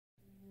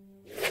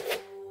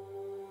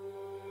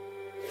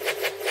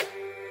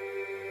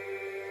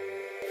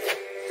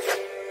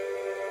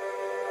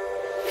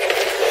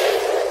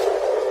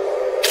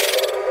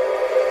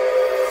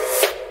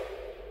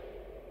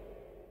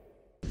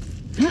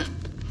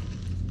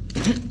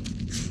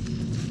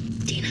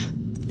Dina,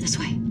 this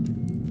way.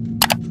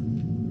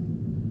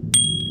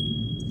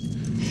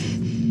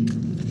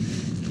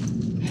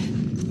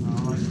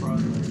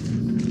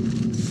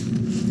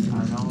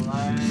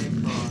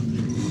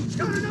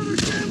 Got another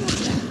shamble!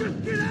 Just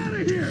get out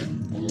of here!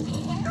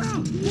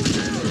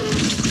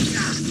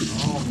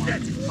 Oh my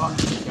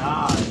fucking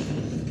god.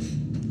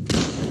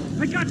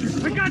 I got you!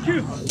 I got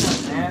you! What's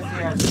that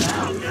nasty ass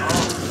sound? Oh.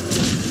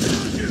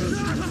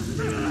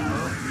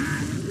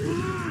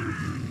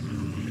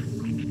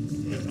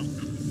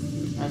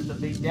 That's the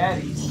Big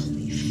Daddy.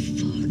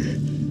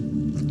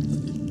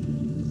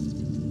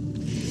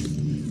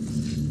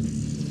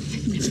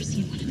 I've never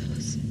seen one of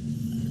those.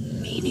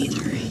 Me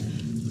neither.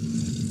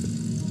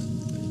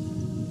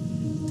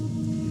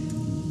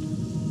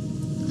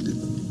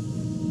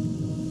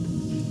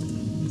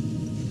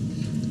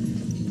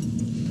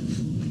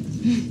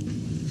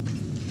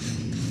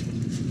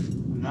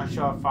 I'm not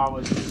sure if I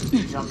would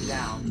jump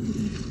down.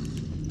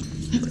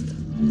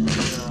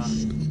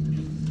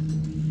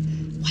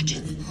 Watch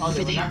it. Oh,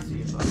 they Over were there. next to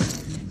you, but...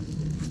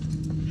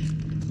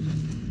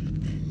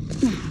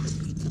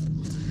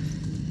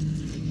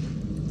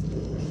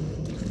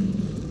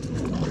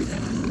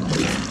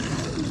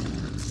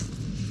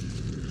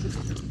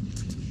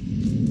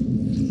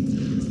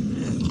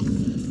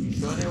 You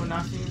sure they were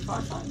not seeing your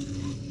flashlight?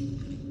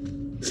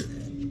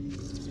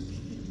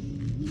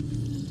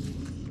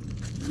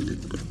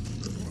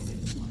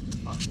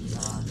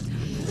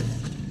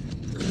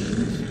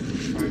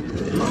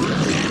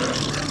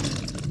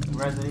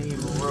 Resident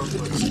Evil real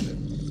quick.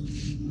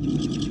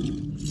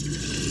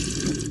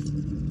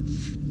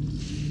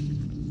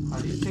 How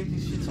do you take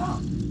these shits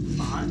out?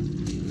 Behind?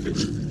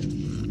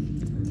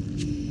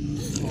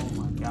 Oh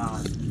my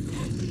god.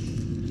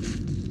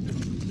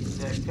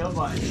 That kill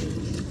button.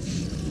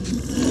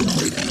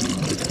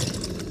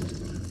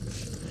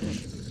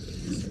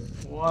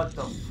 What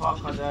the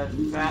fuck are that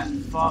fat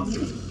fuck?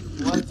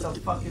 What the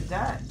fuck is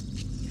that?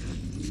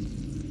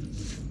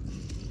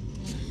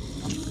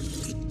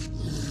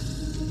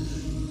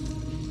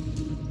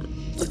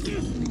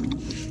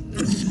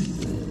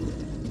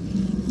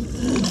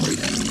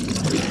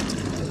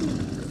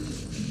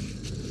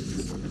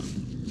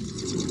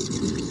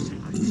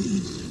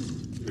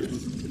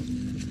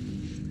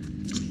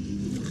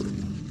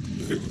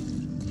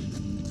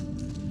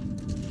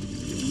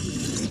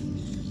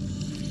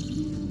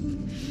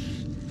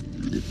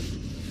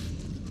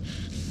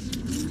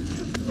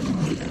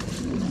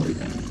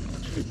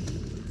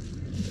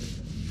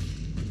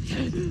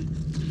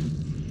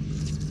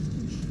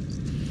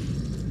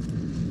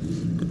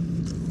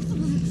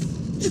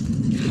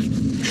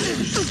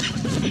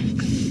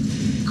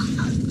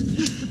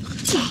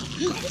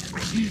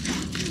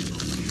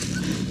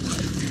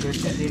 Good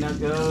shit, Dina.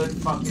 Good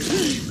fucking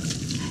shit.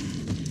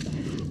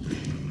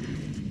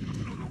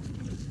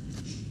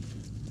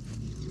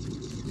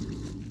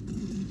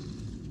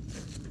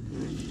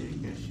 Good shit,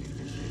 good shit,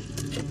 good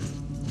shit.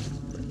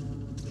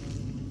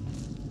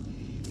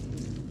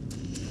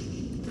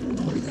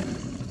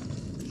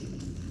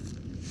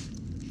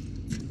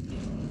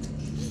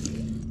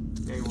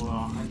 They will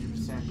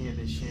 100% hear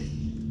this shit.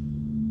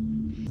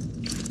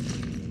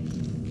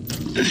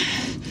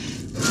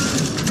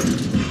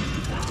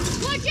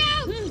 Watch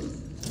out!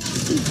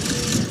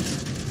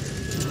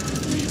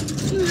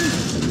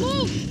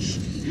 Move!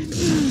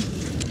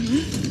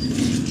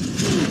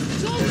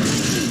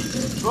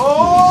 Go!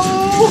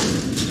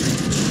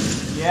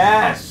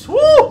 Yes! Woo!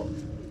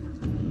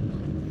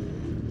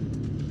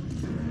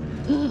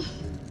 Ugh.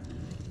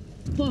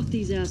 Fuck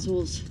these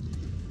assholes.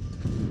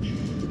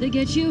 Did they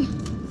get you?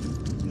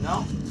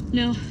 No?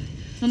 No,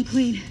 I'm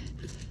clean.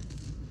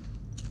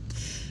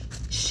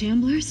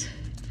 Shamblers?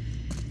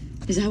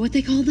 Is that what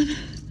they called them?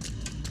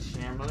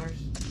 Shamblers?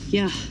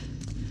 Yeah.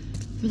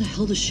 Where the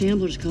hell do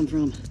shamblers come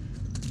from?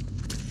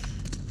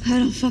 I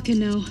don't fucking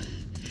know.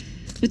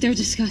 But they're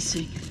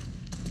disgusting.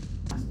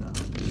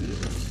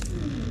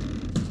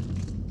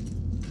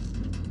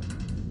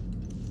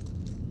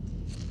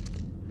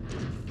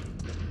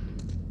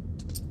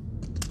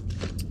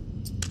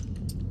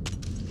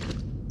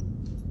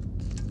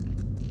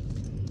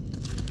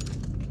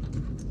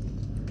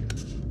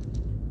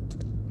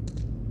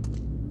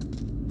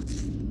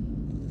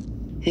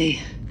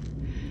 Hey,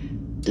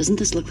 doesn't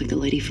this look like the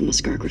lady from the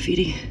Scar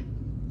graffiti?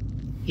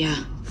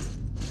 Yeah.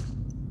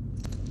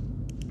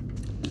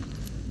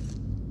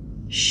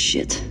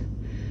 Shit.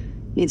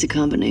 Needs a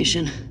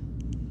combination.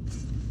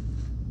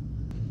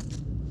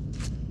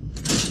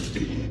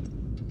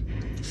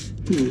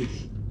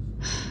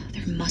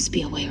 There must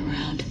be a way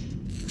around.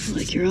 I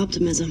like your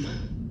optimism.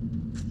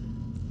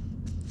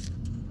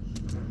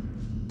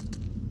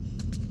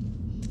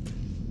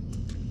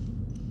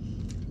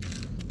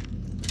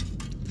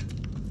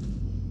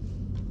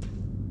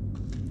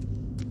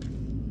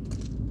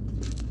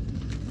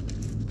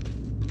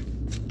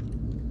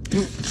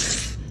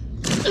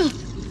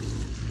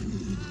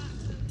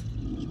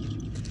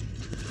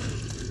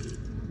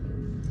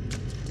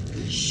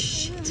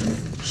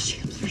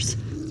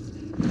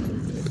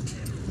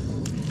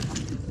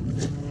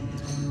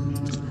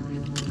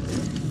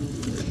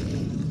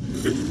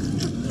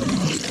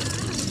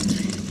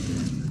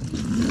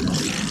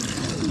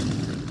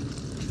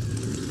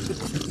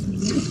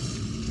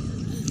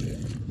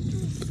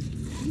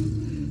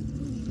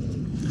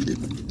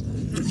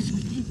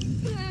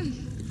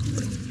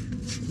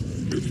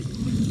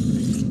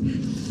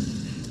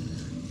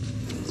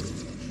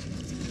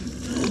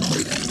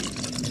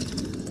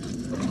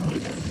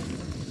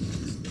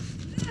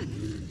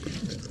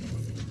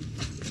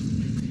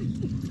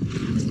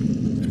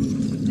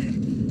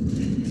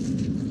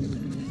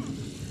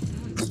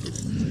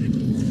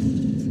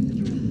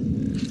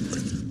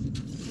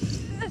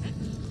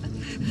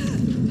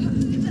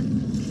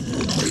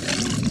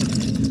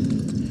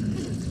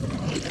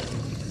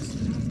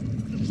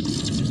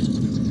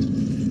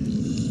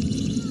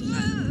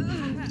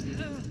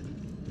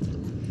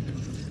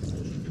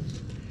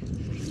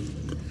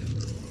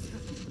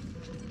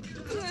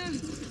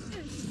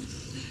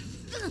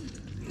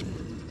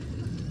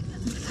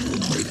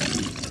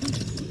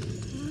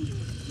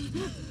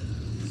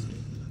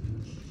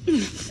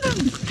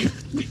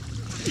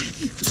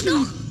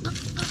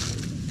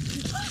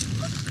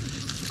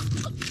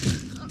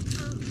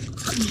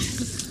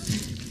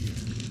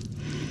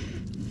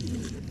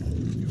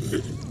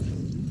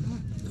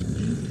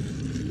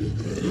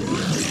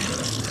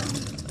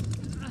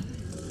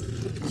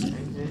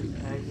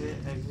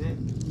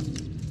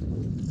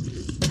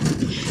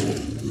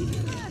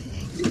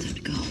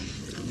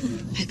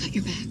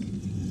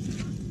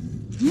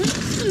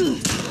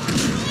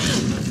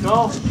 Let's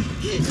go.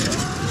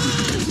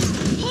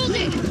 Hold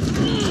it!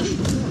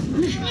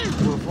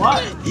 With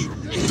what?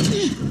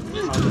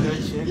 Oh,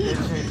 good shit, good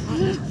shit.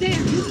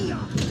 There!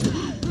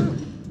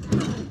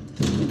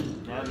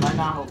 Yeah, it might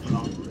not hold for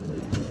long.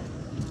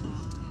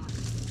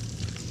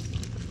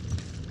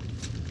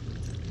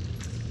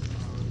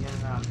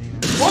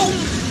 Whoa!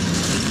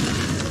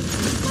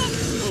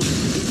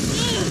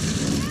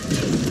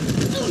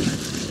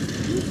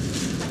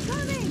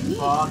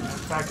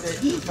 Fuck,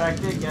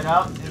 infected, get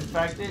up,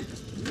 infected.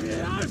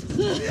 I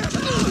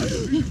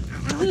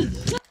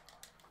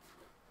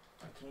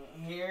can't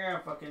hear, I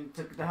fucking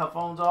took the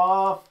headphones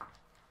off.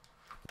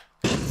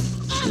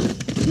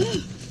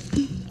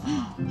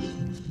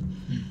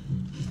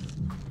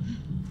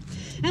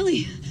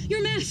 Ellie,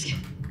 your mask!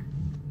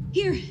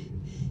 Here,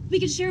 we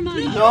can share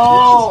mine.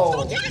 No!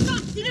 Don't take it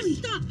off! Ellie,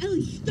 stop!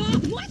 Ellie,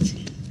 stop! What?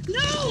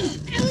 No!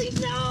 Ellie,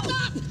 no!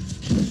 Stop!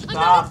 I'm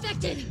not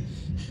infected!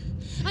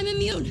 I'm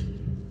immune!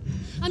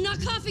 I'm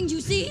not coughing, do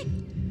you see?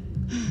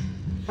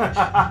 Oh,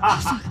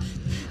 fuck.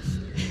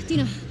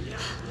 Dina.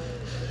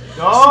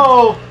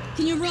 Go!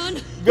 Can you run?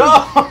 Go!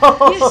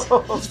 Yes,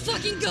 let's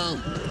fucking go!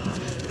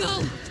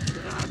 Go!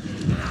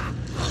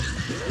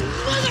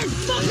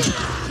 Motherfucker!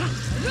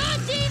 Run,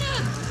 Dina!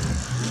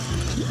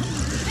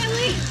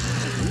 Ellie!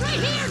 Right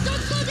here!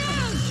 Don't slow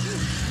down!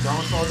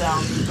 Don't slow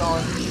down, keep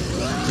going.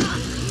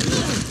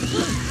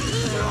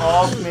 Get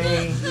off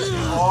me. Get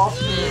off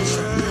me.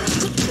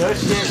 Good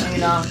shit,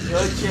 Nina.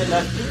 Good shit.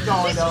 Let's keep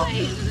going, though.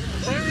 Way.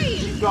 Hurry!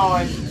 Keep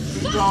going.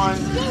 Keep going.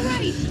 Go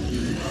right!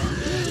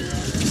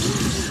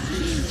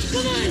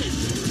 Come on!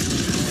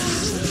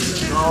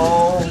 Go.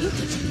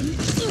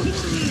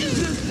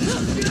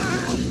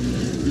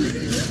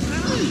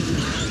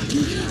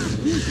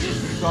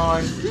 Keep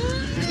going.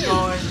 Keep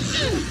going.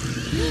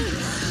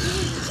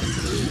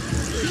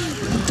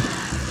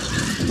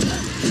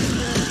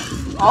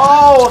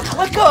 Oh, a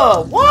clicker!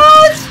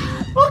 What?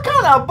 What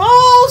kind of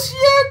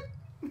bullshit?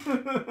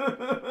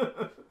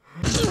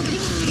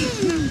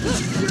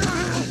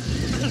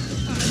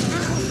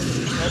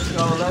 Let's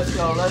go, let's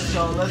go, let's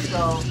go, let's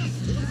go.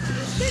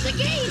 There's a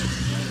gate!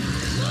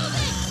 Move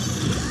it!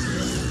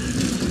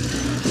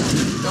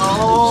 Go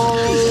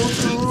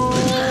through.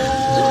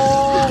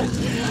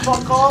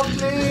 Fuck off me!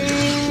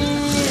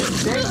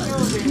 Thank you,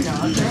 Dina.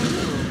 Thank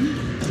you.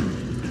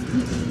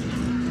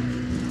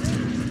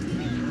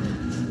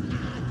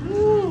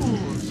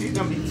 Woo, she's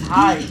gonna be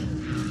tight.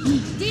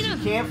 Dina!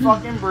 She can't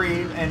fucking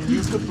breathe, and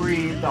you could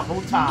breathe the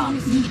whole time.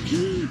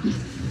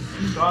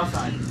 Go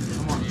outside.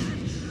 Come on.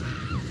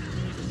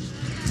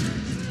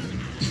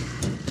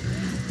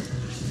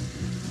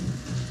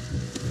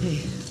 Hey.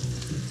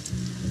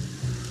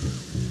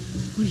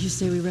 What do you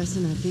say we rest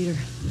in that theater?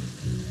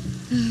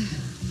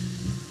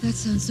 That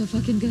sounds so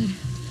fucking good.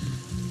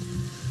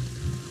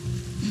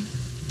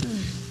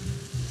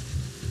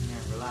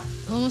 Yeah, relax.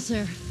 Almost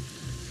there.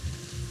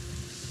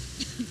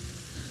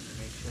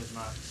 Make sure it's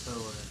not so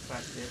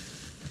infected.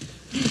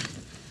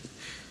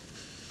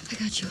 I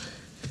got you.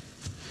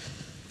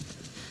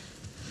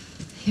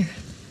 Here.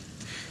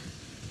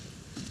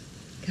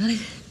 Got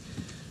it?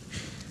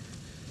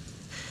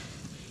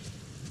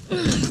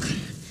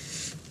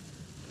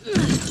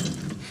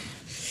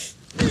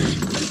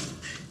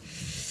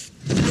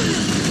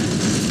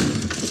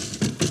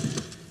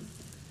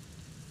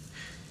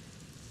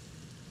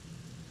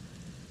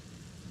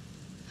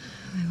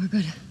 Alright, we're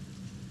good.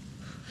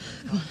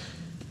 Come on.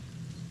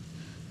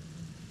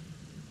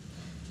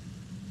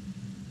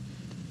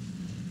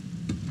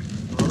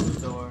 Close the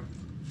door.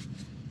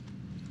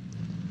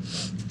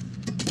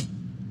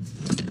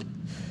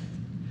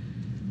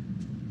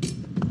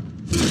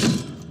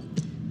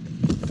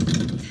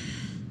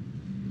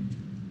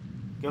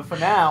 Good for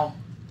now.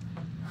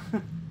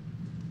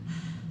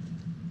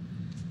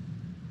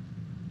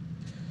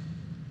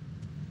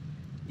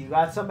 You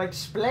got some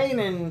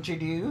explaining to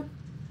do.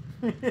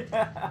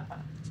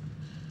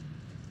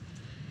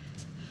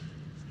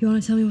 You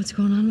want to tell me what's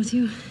going on with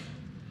you?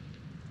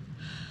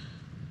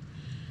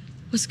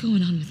 What's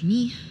going on with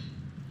me?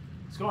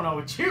 What's going on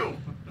with you?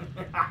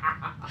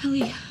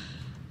 Ellie,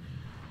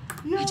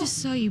 Yeah. I just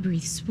saw you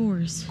breathe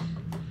spores.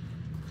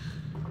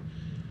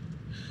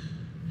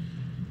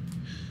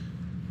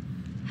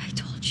 I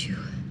told you.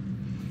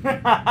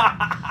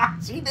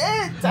 She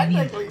did,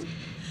 technically.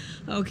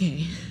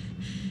 Okay,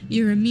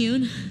 you're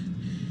immune?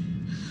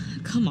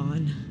 Come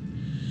on.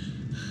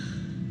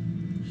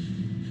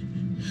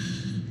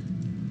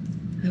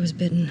 I was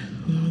bitten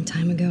a long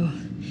time ago.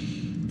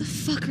 The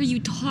fuck are you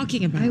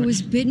talking about? I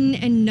was bitten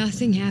and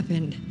nothing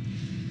happened.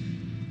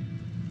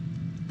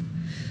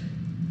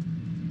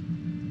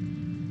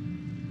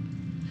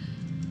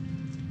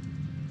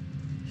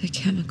 The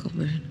chemical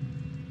burn.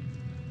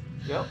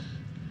 Yep.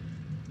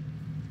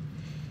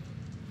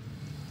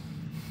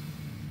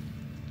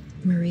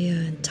 Maria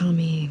and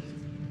Tommy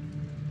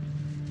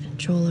and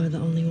Joel are the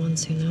only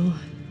ones who know.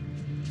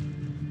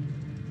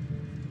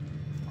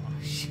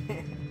 Oh,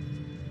 shit.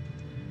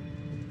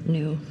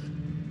 Knew.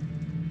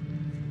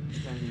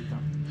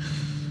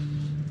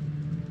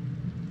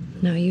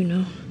 Now you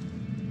know.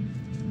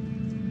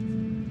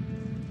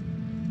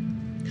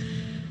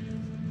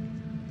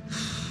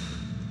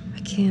 I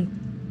can't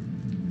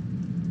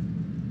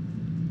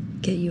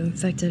get you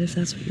infected if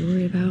that's what you're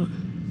worried about.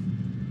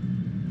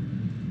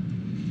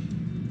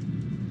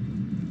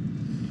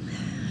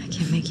 I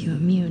can't make you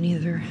immune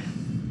either.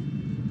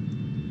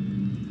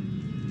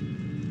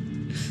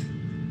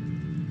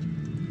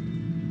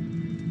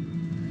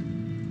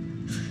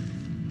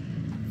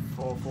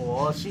 For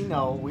all she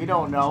know, we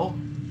don't know.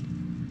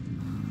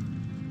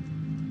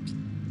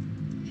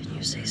 Can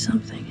you say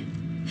something?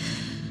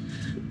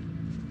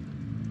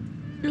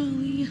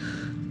 Ellie.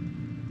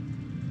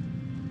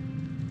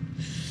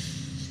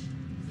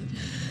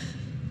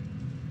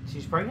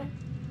 She's pregnant?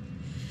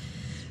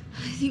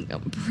 I think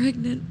I'm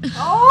pregnant.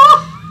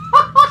 Oh!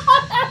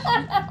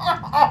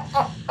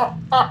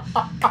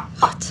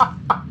 What?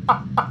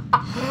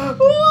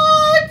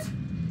 What?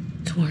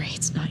 Don't worry,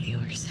 it's not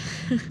yours.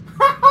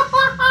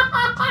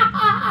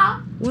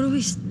 What are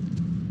we...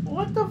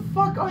 What the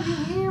fuck are you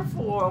here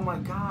for? Oh my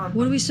god.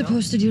 What are we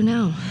supposed to do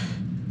now?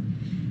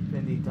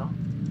 Bendito.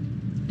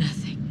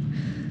 Nothing.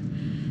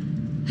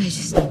 I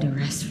just need to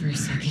rest for a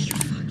second. You're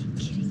fucking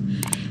kidding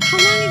me. How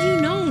long have you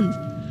known?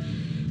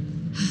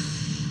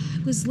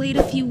 I was late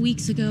a few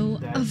weeks ago.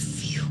 A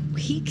few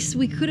weeks?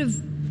 We could have...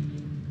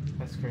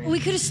 That's crazy. We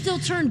could have still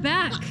turned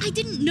back. I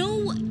didn't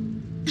know...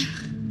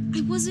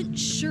 I wasn't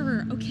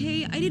sure,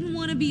 okay? I didn't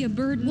want to be a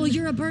burden. Well,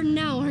 you're a burden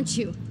now, aren't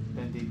you?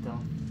 Bendito.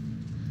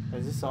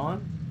 Is this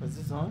on? Was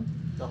this on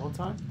the whole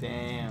time?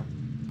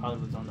 Damn.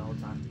 Probably was on the whole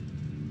time.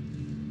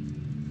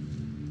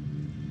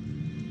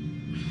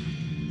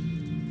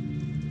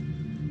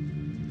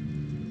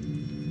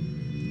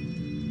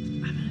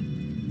 I'm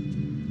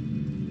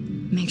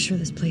gonna make sure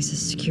this place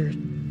is secured.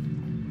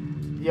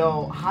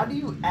 Yo, how do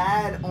you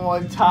add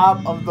on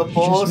top of the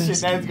bullshit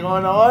that's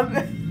going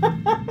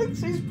on?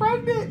 She's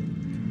pregnant.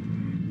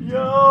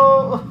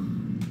 Yo.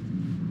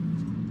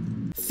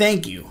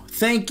 Thank you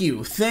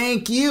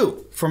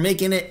for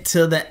making it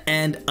to the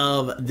end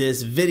of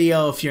this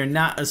video. If you're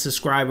not a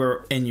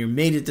subscriber and you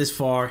made it this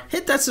far,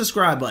 hit that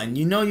subscribe button.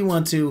 You know you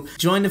want to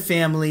join the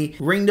family,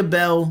 ring the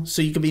bell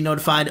so you can be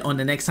notified on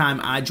the next time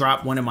I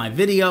drop one of my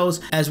videos,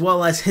 as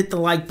well as hit the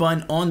like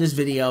button on this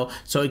video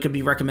so it could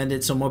be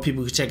recommended so more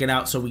people can check it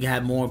out, so we can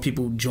have more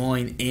people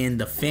join in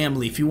the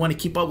family. If you want to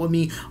keep up with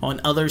me on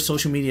other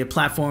social media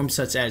platforms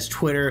such as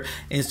Twitter,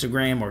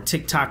 Instagram, or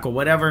TikTok or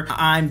whatever,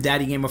 I'm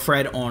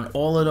DaddyGamerFred on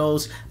all of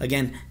those.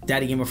 Again,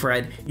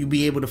 DaddyGamerFred. You'll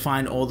be able to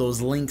find all those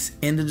links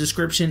in the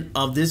description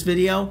of this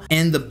video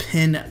and the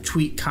pinned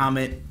tweet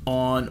comment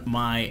on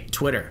my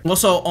Twitter.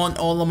 Also, on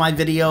all of my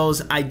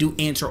videos, I do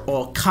answer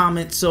all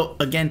comments. So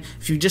again,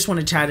 if you just want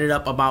to chat it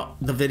up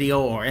about the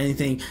video or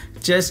anything,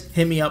 just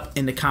hit me up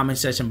in the comment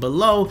section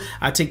below.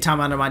 I take time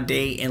out of my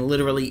day and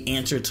literally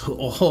answer to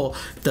all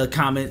the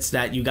comments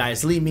that you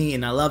guys leave me,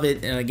 and I love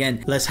it. And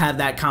again, let's have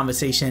that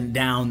conversation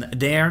down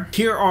there.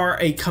 Here are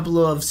a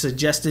couple of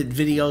suggested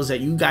videos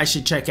that you guys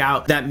should check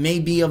out that may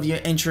be of your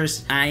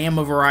interest. I am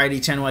a variety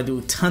channel. I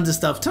do tons of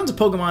stuff, tons of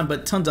Pokemon,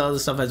 but tons of other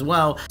stuff as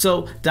well.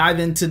 So dive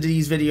into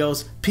these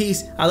videos.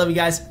 Peace. I love you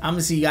guys. I'm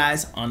gonna see you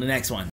guys on the next one.